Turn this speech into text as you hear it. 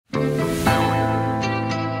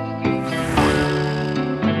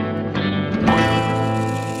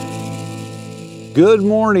Good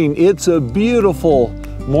morning. It's a beautiful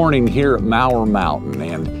morning here at Mower Mountain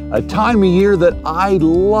and a time of year that I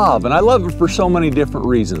love, and I love it for so many different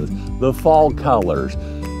reasons. The fall colors,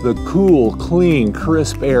 the cool, clean,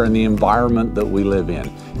 crisp air and the environment that we live in.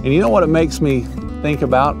 And you know what it makes me think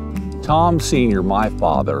about? Tom Senior, my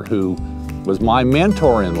father, who was my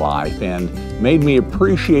mentor in life and made me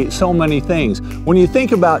appreciate so many things. When you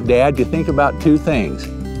think about Dad, you think about two things.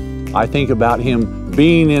 I think about him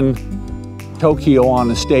being in Tokyo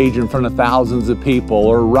on a stage in front of thousands of people,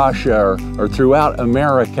 or Russia, or throughout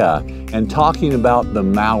America, and talking about the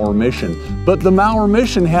Mower Mission. But the Mower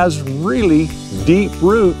Mission has really deep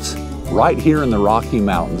roots right here in the Rocky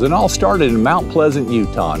Mountains. It all started in Mount Pleasant,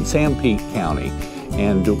 Utah, in Sanpete County,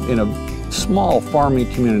 and in a small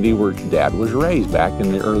farming community where Dad was raised back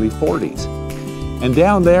in the early 40s. And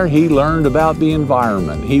down there, he learned about the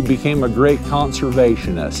environment. He became a great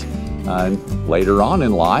conservationist. And later on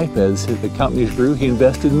in life, as the companies grew, he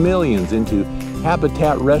invested millions into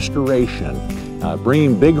habitat restoration,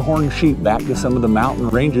 bringing bighorn sheep back to some of the mountain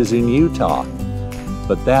ranges in Utah.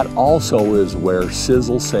 But that also is where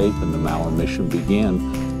Sisel Safe and the Mower Mission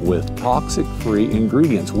began, with toxic-free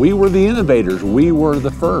ingredients. We were the innovators. We were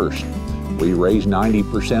the first. We raised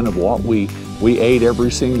 90% of what we ate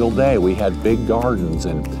every single day. We had big gardens,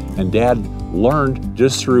 and Dad learned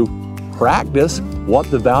just through practice what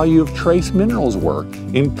the value of trace minerals were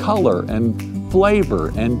in color and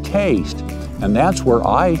flavor and taste. And that's where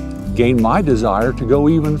I gained my desire to go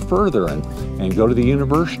even further and go to the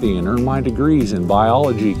university and earn my degrees in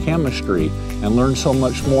biology, chemistry, and learn so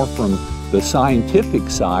much more from the scientific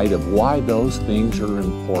side of why those things are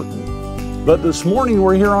important. But this morning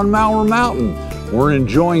we're here on Mower Mountain. We're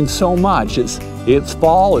enjoying so much. It's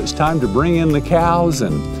fall, it's time to bring in the cows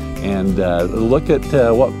and look at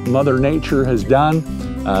what Mother Nature has done.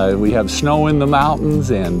 We have snow in the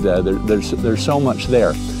mountains, and there's so much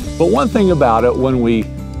there. But one thing about it, when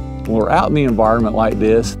we're out in the environment like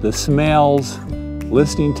this, the smells,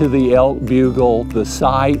 listening to the elk bugle, the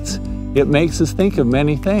sights, it makes us think of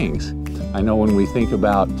many things. I know when we think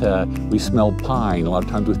about, we smell pine, a lot of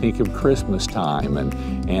times we think of Christmas time,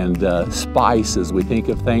 and spices, we think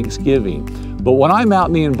of Thanksgiving. But when I'm out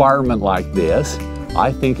in the environment like this,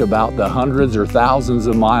 I think about the hundreds or thousands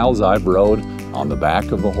of miles I've rode on the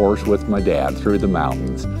back of a horse with my dad through the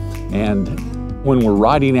mountains. And when we're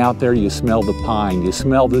riding out there, you smell the pine, you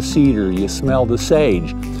smell the cedar, you smell the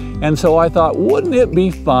sage. And so I thought, wouldn't it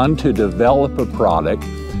be fun to develop a product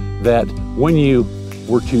that when you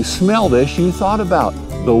were to smell this, you thought about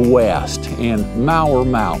the West and Mower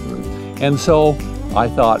Mountain. And so I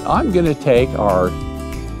thought, I'm gonna take our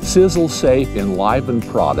Sisel Safe Enlivened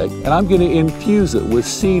product, and I'm going to infuse it with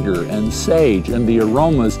cedar and sage and the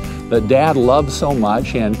aromas that Dad loves so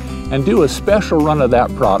much, and do a special run of that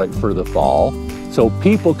product for the fall so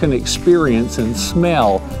people can experience and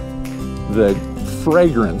smell the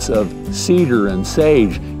fragrance of cedar and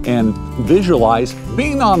sage and visualize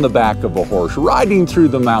being on the back of a horse, riding through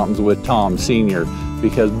the mountains with Tom Senior,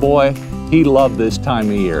 because boy, he loved this time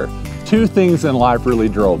of year. Two things in life really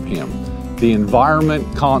drove him: the environment,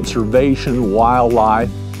 conservation, wildlife,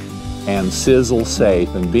 and Sisel Safe,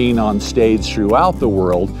 and being on stage throughout the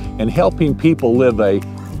world and helping people live a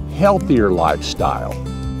healthier lifestyle,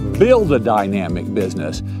 build a dynamic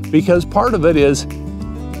business, because part of it is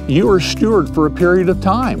you are steward for a period of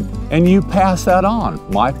time and you pass that on.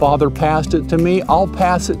 My father passed it to me, I'll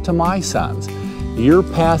pass it to my sons. You're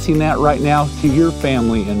passing that right now to your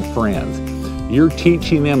family and friends. You're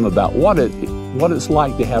teaching them about what it's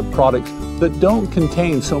like to have products that don't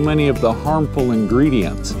contain so many of the harmful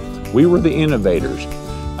ingredients. We were the innovators.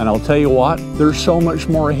 And I'll tell you what, there's so much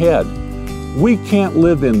more ahead. We can't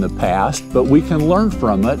live in the past, but we can learn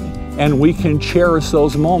from it and we can cherish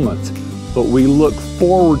those moments. But we look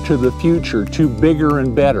forward to the future, to bigger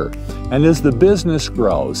and better. And as the business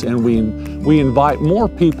grows and we invite more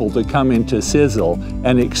people to come into Sisel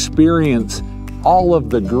and experience all of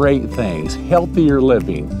the great things, healthier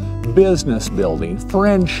living, business building,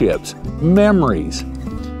 friendships, memories.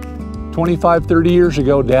 25, 30 years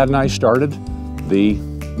ago, Dad and I started the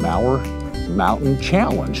Mower Mountain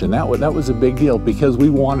Challenge, and that was a big deal because we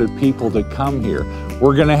wanted people to come here.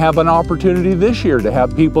 We're gonna have an opportunity this year to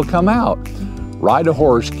have people come out, ride a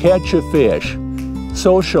horse, catch a fish,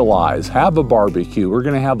 socialize, have a barbecue. We're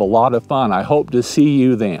gonna have a lot of fun. I hope to see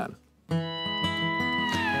you then.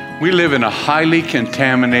 We live in a highly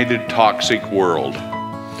contaminated, toxic world.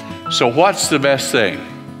 So what's the best thing?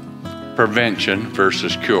 Prevention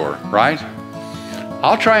versus cure, right?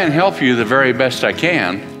 I'll try and help you the very best I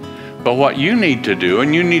can, but what you need to do,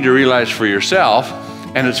 and you need to realize for yourself,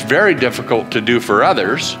 and it's very difficult to do for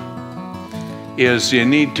others, is you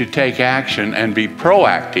need to take action and be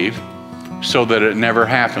proactive so that it never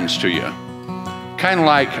happens to you. Kind of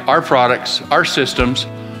like our products, our systems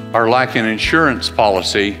are like an insurance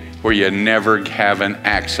policy where you never have an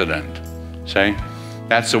accident. See?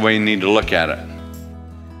 That's the way you need to look at it.